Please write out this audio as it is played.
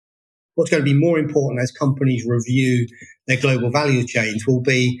what's going to be more important as companies review their global value chains will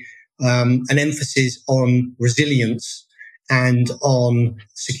be an emphasis on resilience and on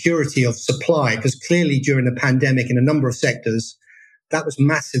security of supply, because clearly during the pandemic in a number of sectors, that was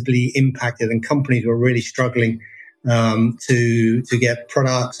massively impacted and companies were really struggling to get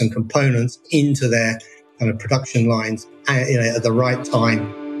products and components into their kind of production lines at the right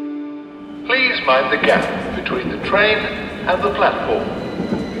time. Please mind the gap between the train and the platform.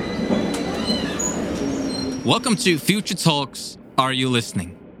 Welcome to Future Talks, Are You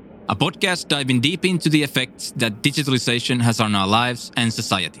Listening? A podcast diving deep into the effects that digitalization has on our lives and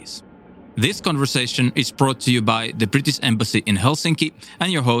societies. This conversation is brought to you by the British Embassy in Helsinki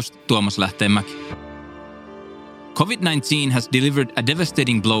and your host, Tuomas Lähteenmäki. COVID-19 has delivered a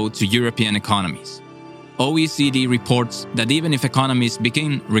devastating blow to European economies. OECD reports that even if economies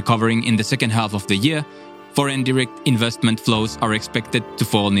begin recovering in the second half of the year, foreign direct investment flows are expected to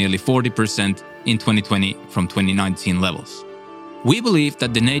fall nearly 40% in 2020 from 2019 levels. We believe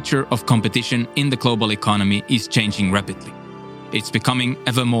that the nature of competition in the global economy is changing rapidly. It's becoming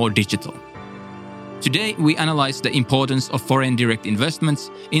ever more digital. Today, we analyze the importance of foreign direct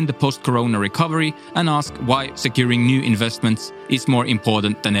investments in the post-corona recovery and ask why securing new investments is more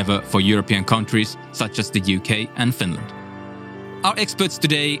important than ever for European countries such as the UK and Finland. Our experts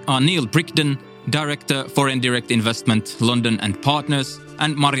today are Neil Brigden, Director, Foreign Direct Investment, London and Partners,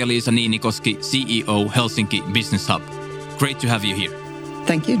 and Marja-Liisa Niinikoski, CEO, Helsinki Business Hub. Great to have you here.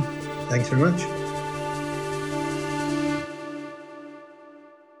 Thank you. Thanks very much.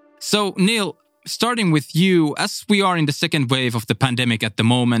 So, Neil, starting with you, as we are in the second wave of the pandemic at the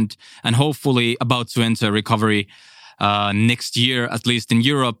moment and hopefully about to enter recovery next year, at least in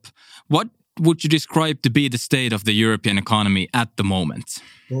Europe, what would you describe to be the state of the European economy at the moment?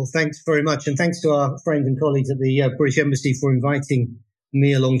 Well, thanks very much. And thanks to our friends and colleagues at the British Embassy for inviting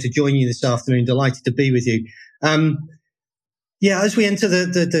me along to join you this afternoon. Delighted to be with you. As we enter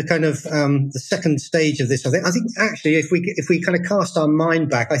the kind of the second stage of this, I think actually if we kind of cast our mind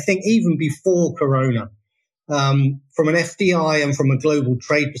back, I think even before Corona, from an FDI and from a global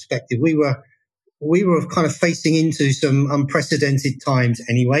trade perspective, we were kind of facing into some unprecedented times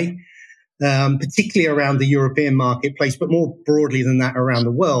anyway, particularly around the European marketplace, but more broadly than that around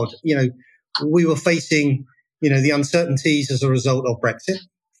the world. You know, we were facing the uncertainties as a result of Brexit.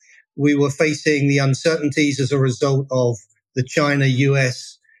 We were facing the uncertainties as a result of the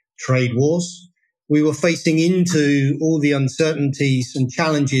China-US trade wars. We were facing into all the uncertainties and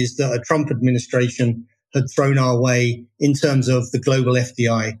challenges that a Trump administration had thrown our way in terms of the global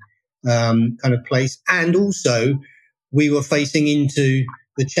FDI kind of place. And also we were facing into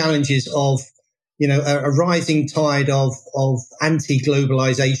the challenges of, a rising tide of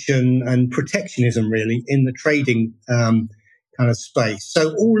anti-globalization and protectionism really in the trading kind of space.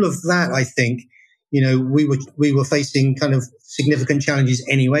 So all of that, I think, we were facing kind of significant challenges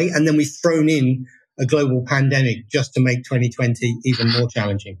anyway, and then we've thrown in a global pandemic just to make 2020 even more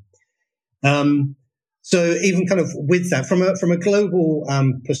challenging. So even kind of with that, from a global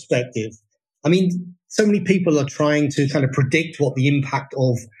perspective, I mean, so many people are trying to kind of predict what the impact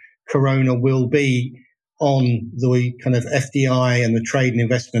of Corona will be on the kind of FDI and the trade and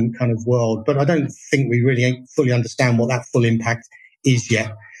investment kind of world, but I don't think we really fully understand what that full impact is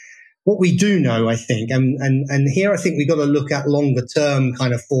yet. What we do know, I think, and here I think we've got to look at longer term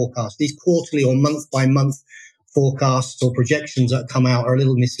kind of forecasts. These quarterly or month by month forecasts or projections that come out are a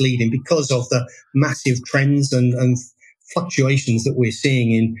little misleading because of the massive trends and fluctuations that we're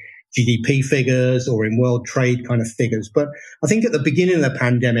seeing in GDP figures or in world trade kind of figures. But I think at the beginning of the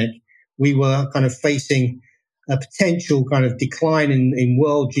pandemic, we were kind of facing a potential kind of decline in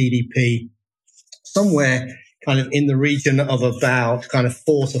world GDP somewhere kind of in the region of about kind of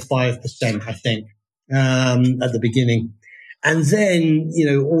 4 to 5%, I think, at the beginning. And then,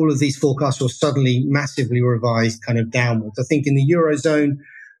 all of these forecasts were suddenly massively revised kind of downwards. I think in the Eurozone,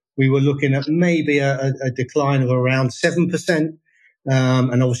 we were looking at maybe a decline of around 7%.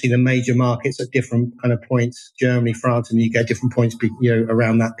 And obviously the major markets at different kind of points, Germany, France, and the UK, different points,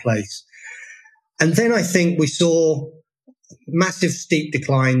 around that place. And then I think we saw massive steep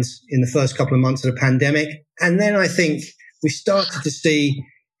declines in the first couple of months of the pandemic. And then I think we started to see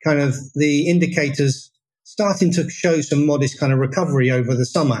kind of the indicators starting to show some modest kind of recovery over the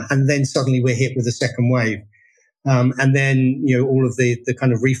summer. And then suddenly we're hit with a second wave. And then, all of the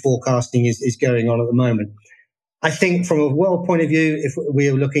kind of reforecasting is going on at the moment. I think from a world point of view, if we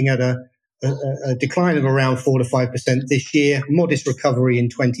are looking at a decline of around 4 to 5% this year, modest recovery in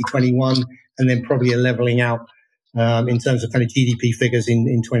 2021, and then probably a leveling out in terms of kind of GDP figures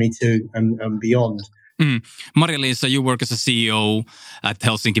in 22 and beyond. Maria-Liisa, you work as a CEO at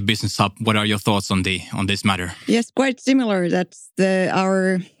Helsinki Business Hub. What are your thoughts on this matter? Yes, quite similar. That's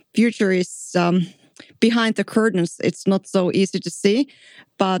our future is behind the curtains. It's not so easy to see,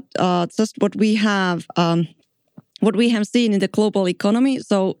 but just what we have seen in the global economy.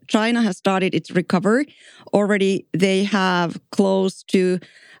 So China has started its recovery already. They have close to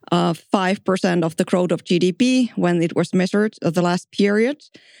 5% of the growth of GDP when it was measured the last period.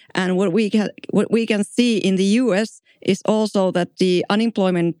 And what we can see in the US is also that the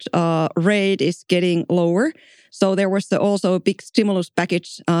unemployment rate is getting lower. So there was also a big stimulus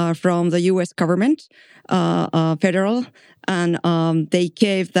package from the US government, federal, and they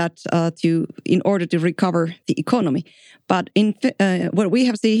gave that in order to recover the economy. But what we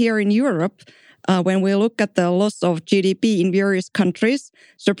have seen here in Europe, when we look at the loss of GDP in various countries,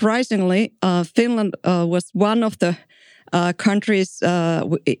 surprisingly, Finland was one of the countries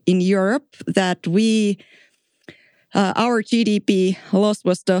in Europe that our GDP loss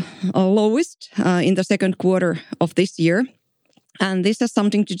was the lowest in the second quarter of this year. And this has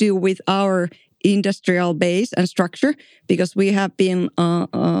something to do with our industrial base and structure, because we have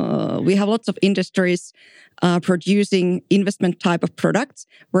lots of industries producing investment type of products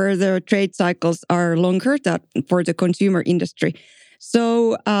where the trade cycles are longer than for the consumer industry.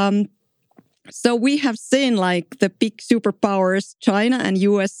 So we have seen like the big superpowers, China and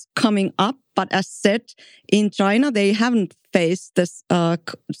US, coming up. But as said, in China, they haven't faced this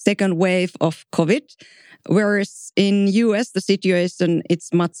second wave of COVID, whereas in US, the situation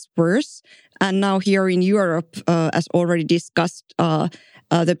it's much worse. And now here in Europe, as already discussed,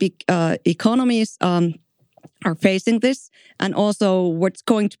 the big economies are facing this. And also what's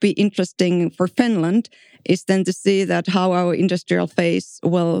going to be interesting for Finland is then to see that how our industrial phase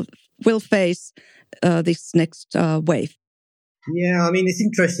will face this next wave. Yeah, I mean, it's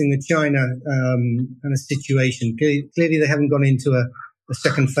interesting, the China kind of situation. Clearly, they haven't gone into a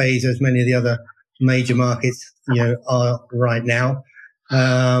second phase as many of the other major markets, are right now.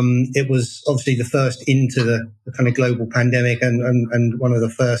 It was obviously the first into the kind of global pandemic and one of the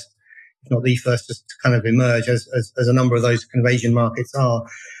first, if not the first, to kind of emerge as a number of those kind of Asian markets are.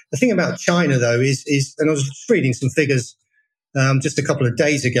 The thing about China, though, is and I was just reading some figures just a couple of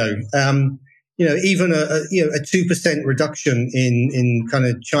days ago. Even a 2% reduction in kind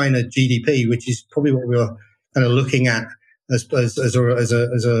of China GDP, which is probably what we were kind of looking at as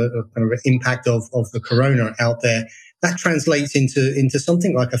a kind of impact of the corona out there, that translates into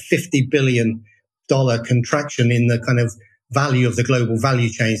something like a $50 billion contraction in the kind of value of the global value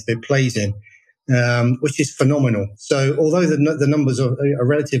chains that it plays in, which is phenomenal. So although the numbers are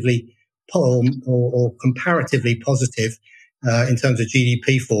relatively or comparatively positive in terms of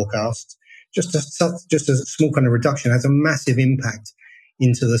GDP forecasts, just a small kind of reduction has a massive impact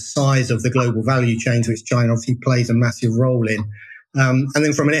into the size of the global value chains, which China obviously plays a massive role in. And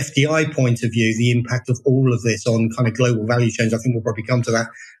then from an FDI point of view, the impact of all of this on kind of global value chains, I think we'll probably come to that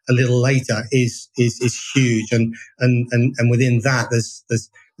a little later, is huge. And within that, there's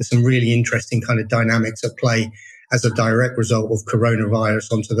some really interesting kind of dynamics at play as a direct result of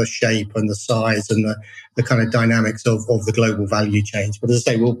coronavirus onto the shape and the size and the kind of dynamics of the global value chains. But as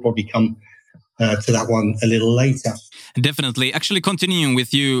I say, we'll probably come to that one a little later. Definitely. Actually, continuing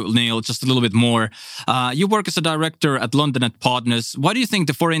with you, Neil, just a little bit more. You work as a director at London & Partners. Why do you think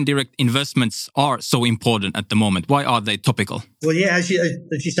the foreign direct investments are so important at the moment? Why are they topical? Well, yeah, as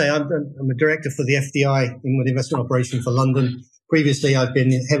you say, I'm a director for the FDI, Inward Investment Operation for London. Previously, I've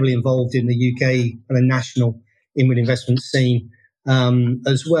been heavily involved in the UK kind of national inward investment scene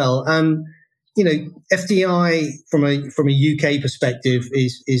as well. FDI from a UK perspective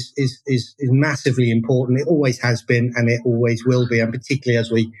is massively important. It always has been, and it always will be, and particularly as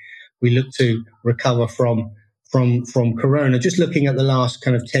we look to recover from Corona. Just looking at the last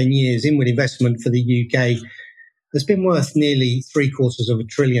kind of 10 years, inward investment for the UK has been worth nearly $750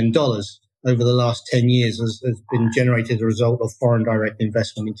 billion over the last 10 years. Has been generated as a result of foreign direct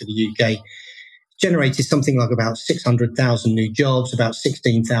investment into the UK. Generated something like about 600,000 new jobs, about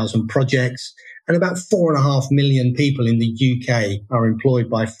 16,000 projects, and about 4.5 million people in the UK are employed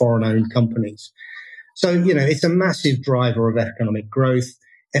by foreign-owned companies. So, it's a massive driver of economic growth.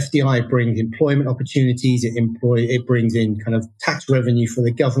 FDI brings employment opportunities. It brings in kind of tax revenue for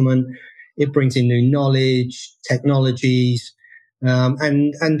the government. It brings in new knowledge, technologies,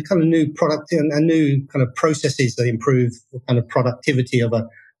 and kind of new product and new kind of processes that improve the kind of productivity of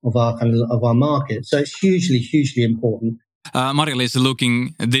our market. So it's hugely important. Maria-Liisa,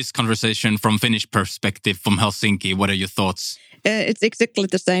 looking at this conversation from Finnish perspective, from Helsinki, what are your thoughts? It's exactly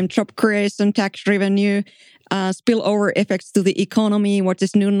the same. Job creation, tax revenue, spillover effects to the economy, what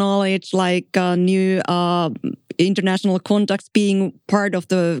is new knowledge, like new international contacts being part of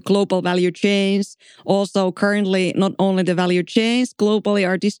the global value chains. Also, currently, not only the value chains globally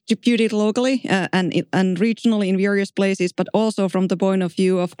are distributed locally and regionally in various places, but also from the point of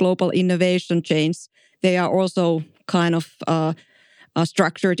view of global innovation chains. They are also kind of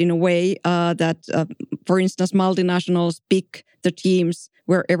structured in a way that, for instance, multinationals pick the teams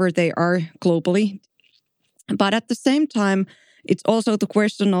wherever they are globally. But at the same time, it's also the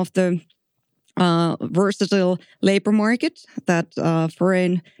question of the versatile labor market that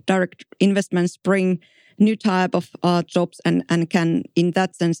foreign direct investments bring new type of jobs and can, in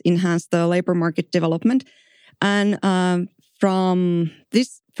that sense, enhance the labor market development. And from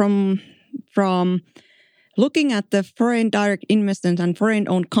looking at the foreign direct investment and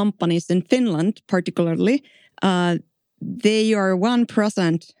foreign-owned companies in Finland, particularly, they are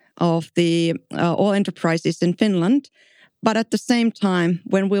 1% of the all enterprises in Finland. But at the same time,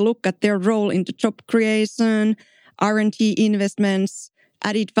 when we look at their role in the job creation, R&D investments,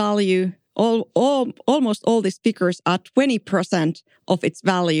 added value, almost all these figures are 20% of its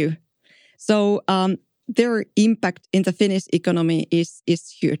value. So their impact in the Finnish economy is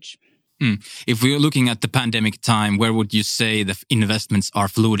huge. If we're looking at the pandemic time, where would you say the investments are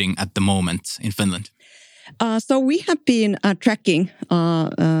floating at the moment in Finland? So we have been tracking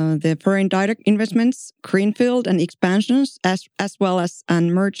the foreign direct investments, greenfield and expansions, as well as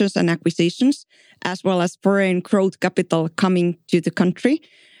mergers and acquisitions, as well as foreign growth capital coming to the country.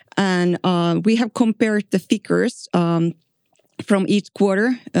 And we have compared the figures from each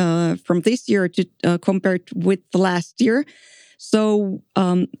quarter from this year to compared with the last year. So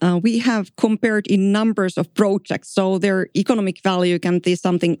we have compared in numbers of projects. So their economic value can be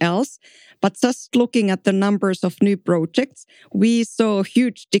something else. But just looking at the numbers of new projects, we saw a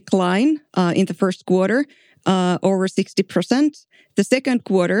huge decline in the first quarter, over 60%. The second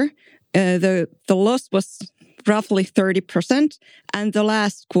quarter, the loss was roughly 30%. And the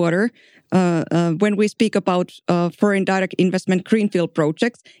last quarter, when we speak about foreign direct investment greenfield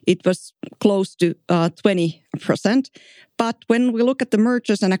projects, it was close to 20%. But when we look at the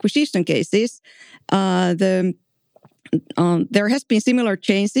mergers and acquisition cases, there has been similar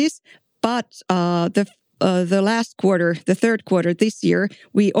changes. But the last quarter, the third quarter this year,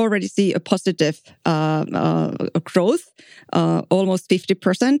 we already see a positive growth, almost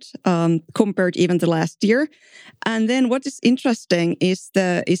 50% compared even to last year. And then what is interesting is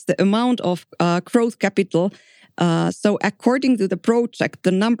the amount of growth capital. So according to the project,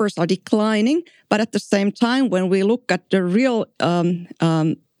 the numbers are declining. But at the same time, when we look at the real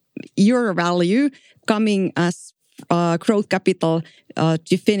euro value coming as growth capital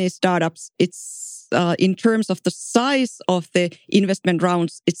to Finnish startups, it's in terms of the size of the investment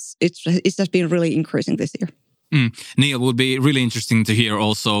rounds, it has been really increasing this year. Neil, would be really interesting to hear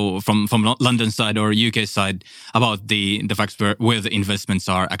also from London side or UK side about the facts where the investments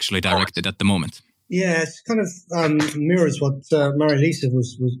are actually directed at the moment. Yeah, it's kind of mirrors what Mari-Liisa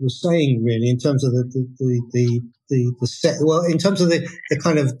was saying, really, in terms of the set. Well, in terms of the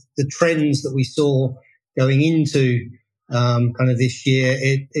kind of the trends that we saw going into kind of this year,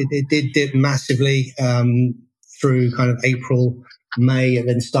 it did dip massively through kind of April, May, and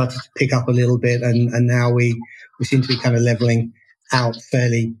then started to pick up a little bit, and now we seem to be kind of leveling out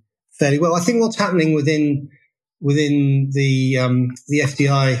fairly well. I think what's happening within the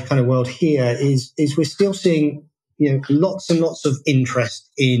FDI kind of world here is we're still seeing lots and lots of interest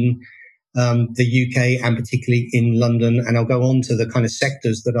in the UK and particularly in London, and I'll go on to the kind of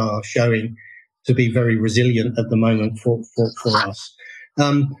sectors that are showing to be very resilient at the moment for us.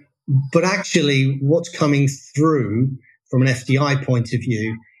 But actually, what's coming through from an FDI point of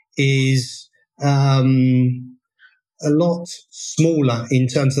view is a lot smaller in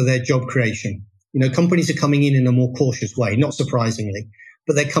terms of their job creation. Companies are coming in a more cautious way, not surprisingly,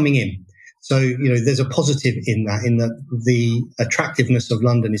 but they're coming in. So, there's a positive in that the attractiveness of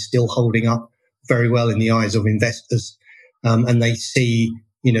London is still holding up very well in the eyes of investors. And they see,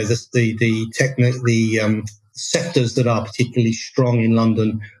 the sectors that are particularly strong in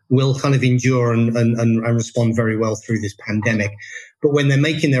London will kind of endure and respond very well through this pandemic. But when they're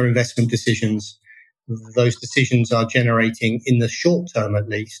making their investment decisions, those decisions are generating, in the short term at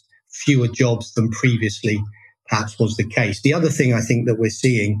least, fewer jobs than previously perhaps was the case. The other thing I think that we're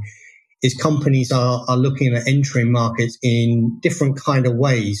seeing is companies are looking at entering markets in different kind of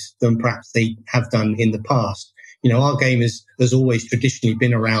ways than perhaps they have done in the past. Our game has always traditionally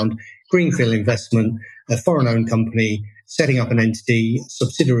been around greenfield investment, a foreign-owned company setting up an entity,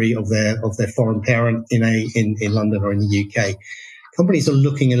 subsidiary of their foreign parent in London or in the UK. companies are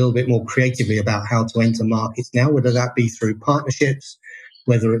looking a little bit more creatively about how to enter markets now, whether that be through partnerships,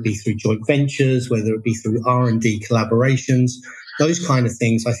 whether it be through joint ventures, whether it be through R&D collaborations, those kind of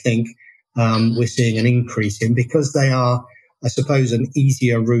things. I think we're seeing an increase in, because they are, I suppose, an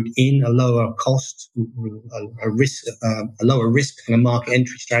easier route in, a lower cost, a lower risk kind of market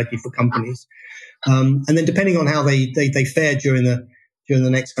entry strategy for companies. And then depending on how they fare during the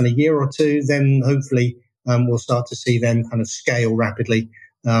next kind of year or two, then hopefully we'll start to see them kind of scale rapidly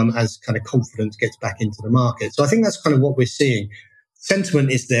as kind of confidence gets back into the market. So I think that's kind of what we're seeing. Sentiment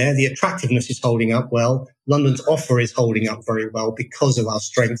is there. The attractiveness is holding up well. London's offer is holding up very well because of our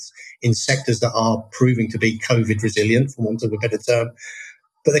strengths in sectors that are proving to be COVID resilient, for want of a better term.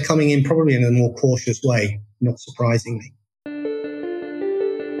 But they're coming in probably in a more cautious way, not surprisingly.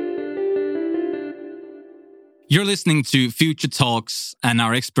 You're listening to Future Talks, and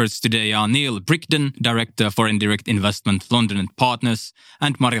our experts today are Neil Brigden, Director for Indirect Investment, London & Partners,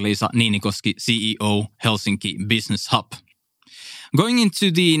 and Marja-Liisa Niinikoski, CEO, Helsinki Business Hub. Going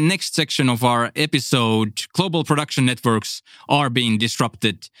into the next section of our episode, global production networks are being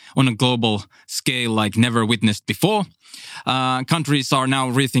disrupted on a global scale like never witnessed before. Countries are now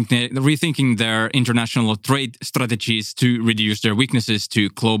rethinking their international trade strategies to reduce their weaknesses to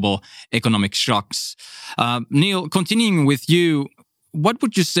global economic shocks. Neil, continuing with you, what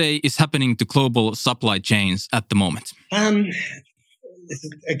would you say is happening to global supply chains at the moment?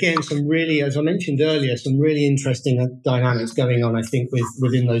 Again, some really, as I mentioned earlier, some really interesting dynamics going on, I think,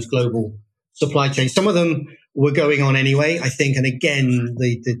 within those global supply chains. Some of them were going on anyway, I think, and again,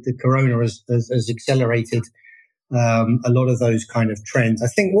 the corona has accelerated a lot of those kind of trends. I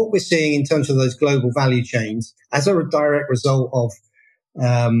think what we're seeing in terms of those global value chains as a direct result of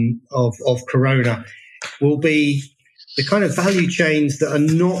corona will be the kind of value chains that are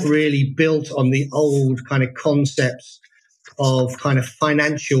not really built on the old kind of concepts of kind of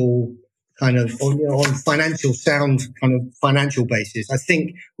financial kind of on financial sound kind of financial basis. I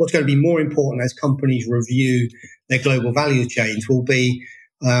think what's going to be more important as companies review their global value chains will be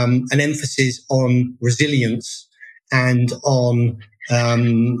an emphasis on resilience and on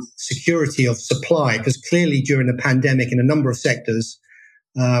security of supply, because clearly during the pandemic in a number of sectors,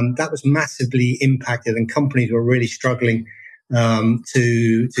 that was massively impacted and companies were really struggling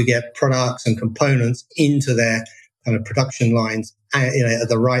to get products and components into their kind of production lines at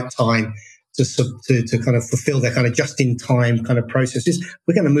the right time to kind of fulfill their kind of just-in-time kind of processes.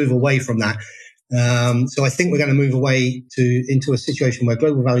 We're going to move away from that. So I think we're going to move away into a situation where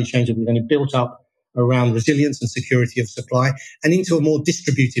global value chains are going to be built up around resilience and security of supply, and into a more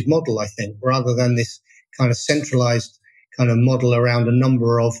distributed model, I think, rather than this kind of centralized kind of model around a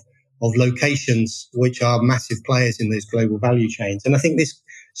number of locations which are massive players in those global value chains. And I think this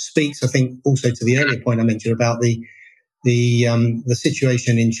speaks, I think, also to the earlier point I mentioned about the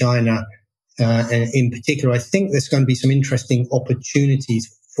situation in China in particular. I think there's going to be some interesting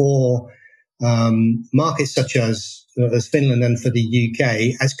opportunities for markets such as Finland and for the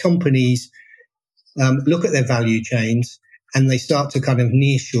UK as companies look at their value chains and they start to kind of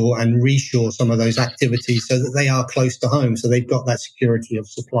nearshore and reshore some of those activities so that they are close to home, so they've got that security of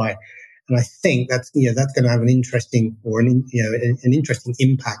supply. And I think that's going to have an interesting interesting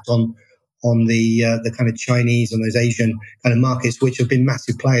impact on the kind of Chinese and those Asian kind of markets, which have been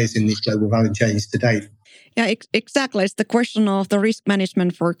massive players in these global value chains to date. Yeah, exactly. It's the question of the risk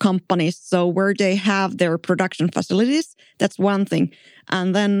management for companies. So where they have their production facilities, that's one thing.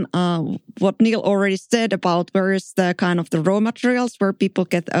 And then what Neil already said about where is the kind of the raw materials, where people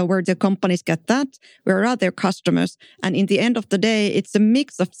get, where the companies get that, where are their customers. And in the end of the day, it's a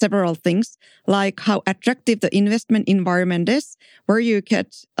mix of several things, like how attractive the investment environment is, where you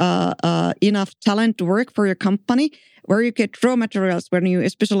get enough talent to work for your company, where you get raw materials when you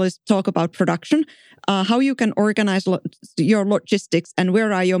especially talk about production, how you can organize your logistics, and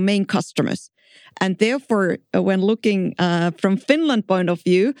where are your main customers. And therefore, when looking from Finland point of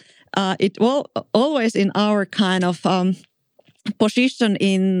view, it will always in our kind of position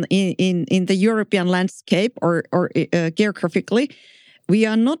in the European landscape or geographically, we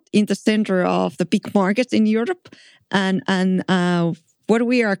are not in the center of the big markets in Europe, and what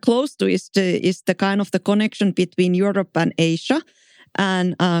we are close to is the kind of the connection between Europe and Asia.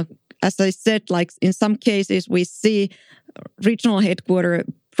 And as I said, like in some cases, we see regional headquarter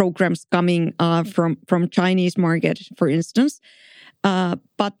programs coming from Chinese market, for instance.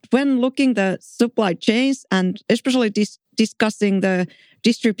 But when looking the supply chains and especially discussing the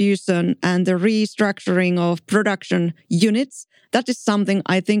distribution and the restructuring of production units, that is something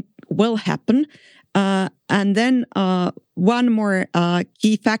I think will happen. And then one more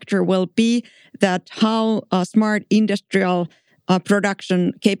key factor will be that how smart industrial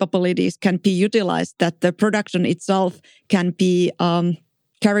production capabilities can be utilized, that the production itself can be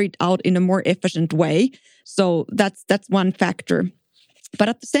carried out in a more efficient way. So that's one factor. But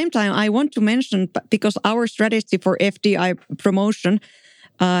at the same time, I want to mention, because our strategy for FDI promotion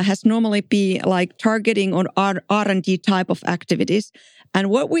has normally been like targeting on R&D type of activities. And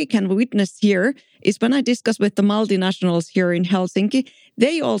what we can witness here is when I discuss with the multinationals here in Helsinki,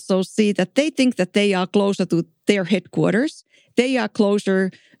 they also see that they think that they are closer to their headquarters. They are closer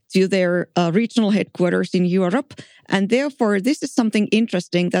to their regional headquarters in Europe. And therefore, this is something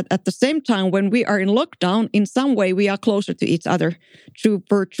interesting that at the same time, when we are in lockdown, in some way, we are closer to each other through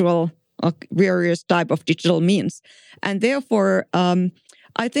virtual various type of digital means. And therefore,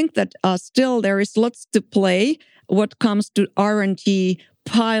 I think that still there is lots to play what comes to R&D,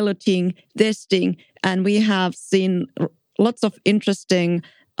 piloting, testing, and we have seen lots of interesting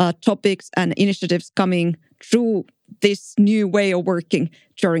topics and initiatives coming through this new way of working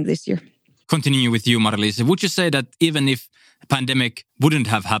during this year. Continue with you, Marliise. Would you say that even if the pandemic wouldn't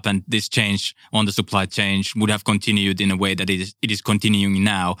have happened, this change on the supply chain would have continued in a way that it is continuing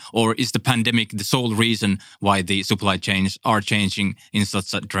now? Or is the pandemic the sole reason why the supply chains are changing in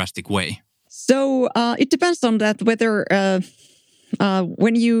such a drastic way? So it depends on that, whether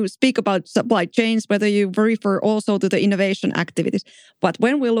when you speak about supply chains, whether you refer also to the innovation activities. But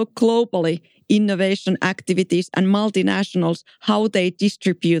when we look globally, innovation activities and multinationals, how they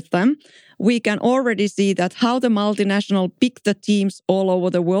distribute them, we can already see that how the multinational pick the teams all over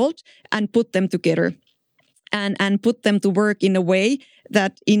the world and put them together and put them to work in a way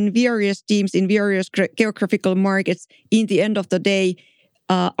that in various teams, in various geographical markets, in the end of the day,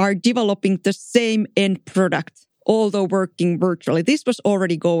 are developing the same end product, although working virtually. This was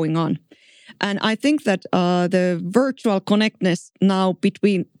already going on. And I think that the virtual connectedness now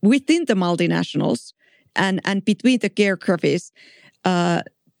within the multinationals and between the geographies,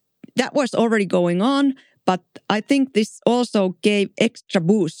 that was already going on. But I think this also gave extra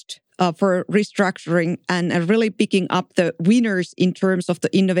boost for restructuring and really picking up the winners in terms of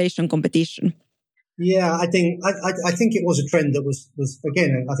the innovation competition. Yeah, I think it was a trend that was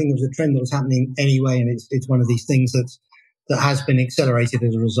again. I think it was a trend that was happening anyway, and it's one of these things that has been accelerated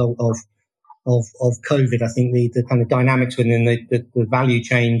as a result of COVID. I think the kind of dynamics within the value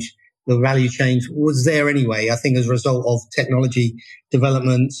change was there anyway. I think as a result of technology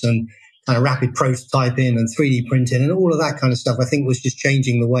developments and kind of rapid prototyping and 3D printing and all of that kind of stuff, I think was just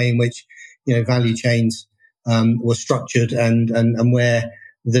changing the way in which value chains were structured and where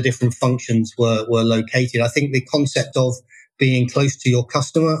the different functions were located. I think the concept of being close to your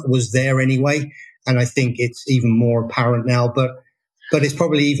customer was there anyway, and I think it's even more apparent now. But it's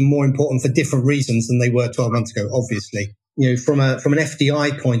probably even more important for different reasons than they were 12 months ago. Obviously, from an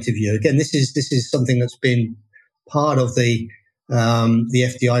FDI point of view, again, this is something that's been part of the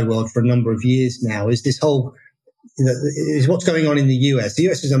FDI world for a number of years now. Is this whole is what's going on in the US. The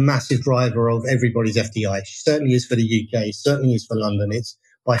US is a massive driver of everybody's FDI. It certainly is for the UK. Certainly is for London. It's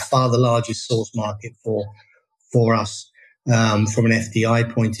by far the largest source market for us from an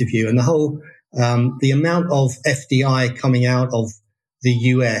FDI point of view. And the whole the amount of FDI coming out of the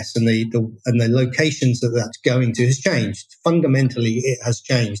US and the locations that's going to has changed. Fundamentally, it has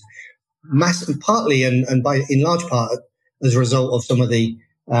changed, partly and by in large part as a result of some of the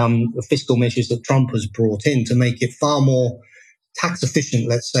fiscal measures that Trump has brought in to make it far more tax efficient,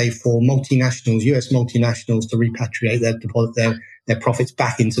 let's say, for multinationals, US multinationals, to repatriate their profits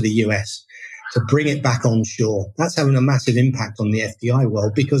back into the US, to bring it back onshore. That's having a massive impact on the FDI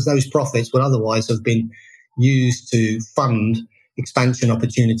world, because those profits would otherwise have been used to fund expansion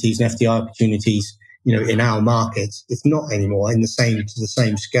opportunities and FDI opportunities, in our markets. It's not anymore to the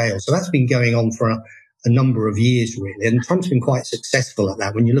same scale. So that's been going on for a number of years, really. And Trump's been quite successful at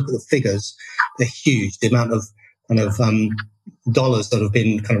that. When you look at the figures, they're huge. The amount of dollars that have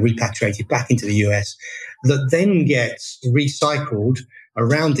been kind of repatriated back into the US that then gets recycled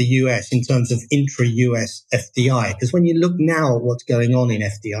around the US in terms of intra-US FDI. Because when you look now at what's going on in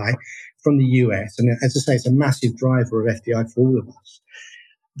FDI from the US, and as I say, it's a massive driver of FDI for all of us,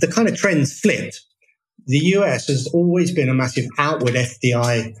 the kind of trends flipped. The US has always been a massive outward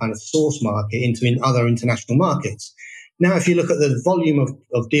FDI kind of source market into other international markets. Now, if you look at the volume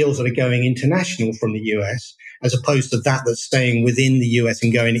of deals that are going international from the US, as opposed to that's staying within the US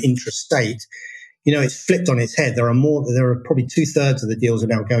and going intrastate, it's flipped on its head. There are probably 2/3 of the deals are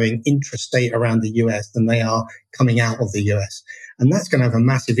now going intrastate around the US than they are coming out of the US. And that's going to have a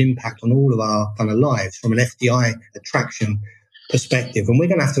massive impact on all of our kind of lives from an FDI attraction perspective. And we're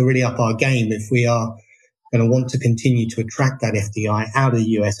going to have to really up our game if we are going to want to continue to attract that FDI out of the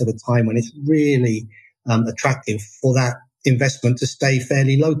US at a time when it's really attractive for that investment to stay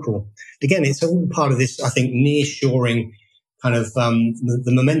fairly local. Again, it's all part of this, I think, nearshoring kind of the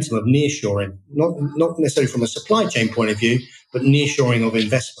momentum of nearshoring, not necessarily from a supply chain point of view, but nearshoring of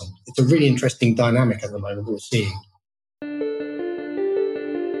investment. It's a really interesting dynamic at the moment that we're seeing.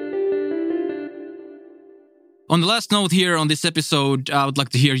 On the last note here on this episode, I would like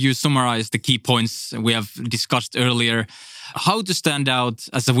to hear you summarize the key points we have discussed earlier. How to stand out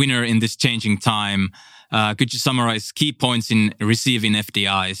as a winner in this changing time. Could you summarize key points in receiving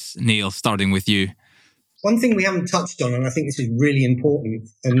FDIs? Neil, starting with you. One thing we haven't touched on, and I think this is really important,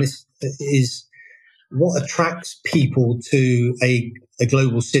 and this is what attracts people to a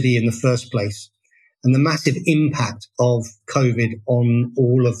global city in the first place, and the massive impact of COVID on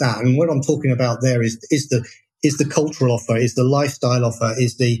all of that. And what I'm talking about there is the cultural offer, is the lifestyle offer,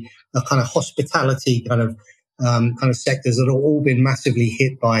 is the kind of hospitality kind of sectors that have all been massively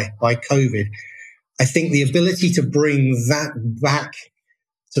hit by COVID. I think the ability to bring that back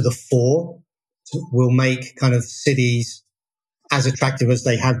to the fore will make kind of cities as attractive as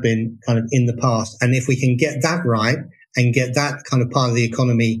they have been kind of in the past. And if we can get that right and get that kind of part of the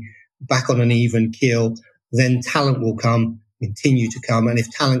economy back on an even keel, then talent will continue to come. And if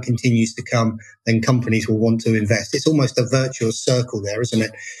talent continues to come, then companies will want to invest. It's almost a virtuous circle there, isn't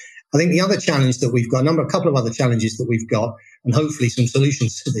it? I think the other challenge that we've got, a couple of other challenges that we've got, and hopefully some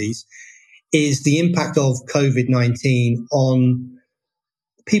solutions to these, is the impact of COVID-19 on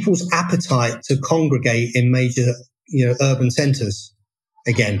people's appetite to congregate in major, urban centres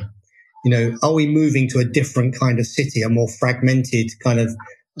again. Are we moving to a different kind of city, a more fragmented kind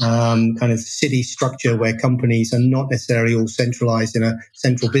of city structure where companies are not necessarily all centralised in a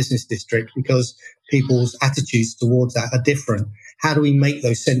central business district because people's attitudes towards that are different? How do we make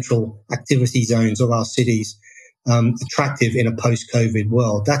those central activity zones of our cities attractive in a post-COVID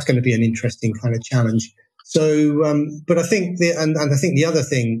world? That's going to be an interesting kind of challenge. So, but I think the other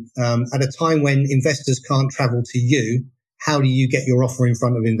thing, at a time when investors can't travel to you, how do you get your offer in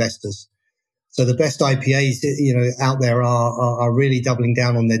front of investors? So the best IPAs, out there are really doubling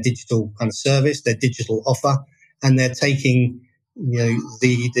down on their digital kind of service, their digital offer, and they're taking,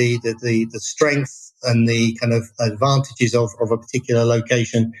 the strength and the kind of advantages of a particular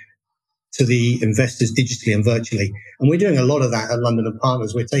location to the investors digitally and virtually. And we're doing a lot of that at London and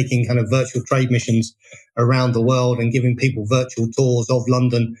Partners. We're taking kind of virtual trade missions around the world and giving people virtual tours of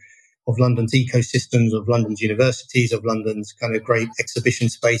London, of London's ecosystems, of London's universities, of London's kind of great exhibition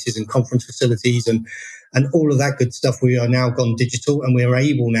spaces and conference facilities and all of that good stuff. We are now gone digital, and we are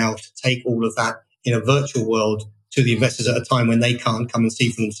able now to take all of that in a virtual world to the investors at a time when they can't come and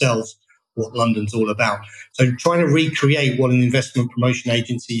see for themselves what London's all about. So trying to recreate what an investment promotion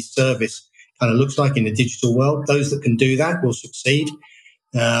agency service kind of looks like in the digital world. Those that can do that will succeed.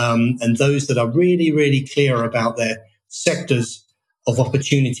 And those that are really, really clear about their sectors of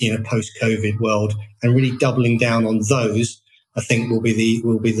opportunity in a post-COVID world and really doubling down on those, I think will be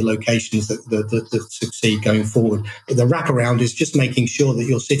the locations that succeed going forward. But the wraparound is just making sure that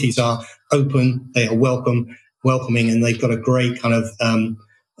your cities are open, they are welcoming, and they've got a great kind of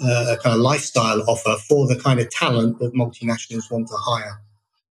lifestyle offer for the kind of talent that multinationals want to hire.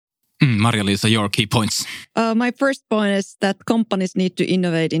 Marja-Liisa, your key points. My first point is that companies need to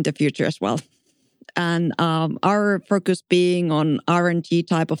innovate in the future as well. And our focus being on R&D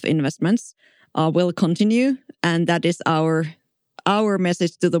type of investments will continue. And that is our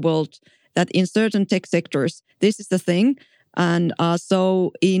message to the world, that in certain tech sectors, this is the thing. And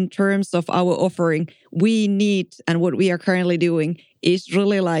so in terms of our offering, we need, and what we are currently doing is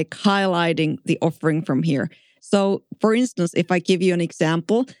really like highlighting the offering from here. So for instance, if I give you an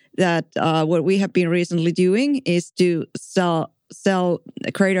example, that what we have been recently doing is to sell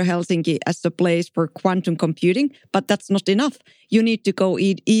Creator Helsinki as a place for quantum computing, but that's not enough. You need to go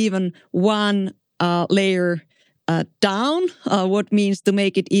even one layer down, what means to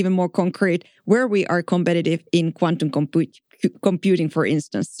make it even more concrete, where we are competitive in quantum computing, for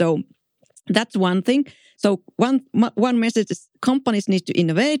instance. So that's one thing. So one message is companies need to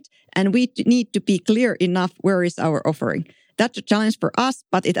innovate, and we need to be clear enough where is our offering. That's a challenge for us,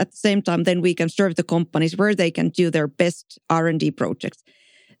 but at the same time, then we can serve the companies where they can do their best R&D projects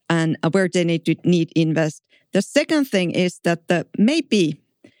and where they need to invest. The second thing is that maybe,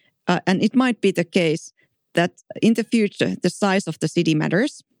 and it might be the case, that in the future, the size of the city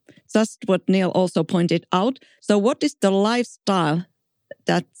matters. Just what Neil also pointed out. So what is the lifestyle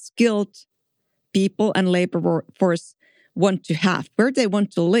that skilled people and labor force want to have, where they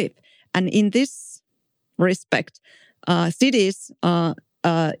want to live? And in this respect, cities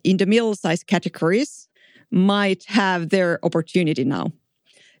in the middle-sized categories might have their opportunity now.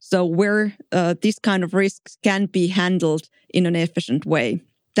 So where this kind of risks can be handled in an efficient way.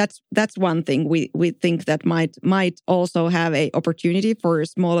 That's one thing we think that might also have an opportunity for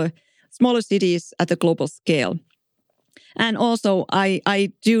smaller cities at a global scale. And also,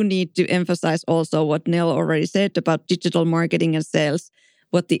 I do need to emphasize also what Nell already said about digital marketing and sales,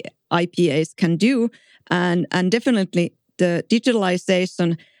 what the IPAs can do. And definitely the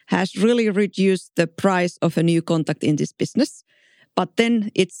digitalization has really reduced the price of a new contact in this business. But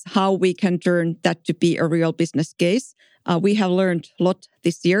then it's how we can turn that to be a real business case. We have learned a lot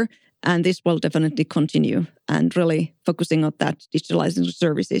this year, and this will definitely continue. And really focusing on that digitalizing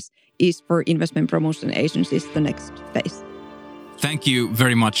services is for investment promotion agencies the next phase. Thank you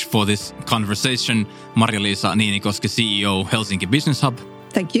very much for this conversation, Marja-Liisa Niinikoski, CEO, Helsinki Business Hub.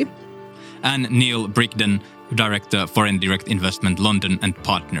 Thank you. And Neil Brigden, Director, Foreign Direct Investment, London and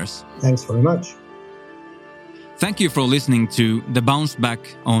Partners. Thanks very much. Thank you for listening to The Bounce Back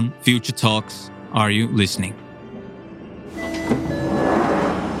on Future Talks. Are you listening?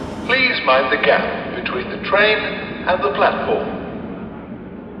 Please mind the gap between the train and the platform.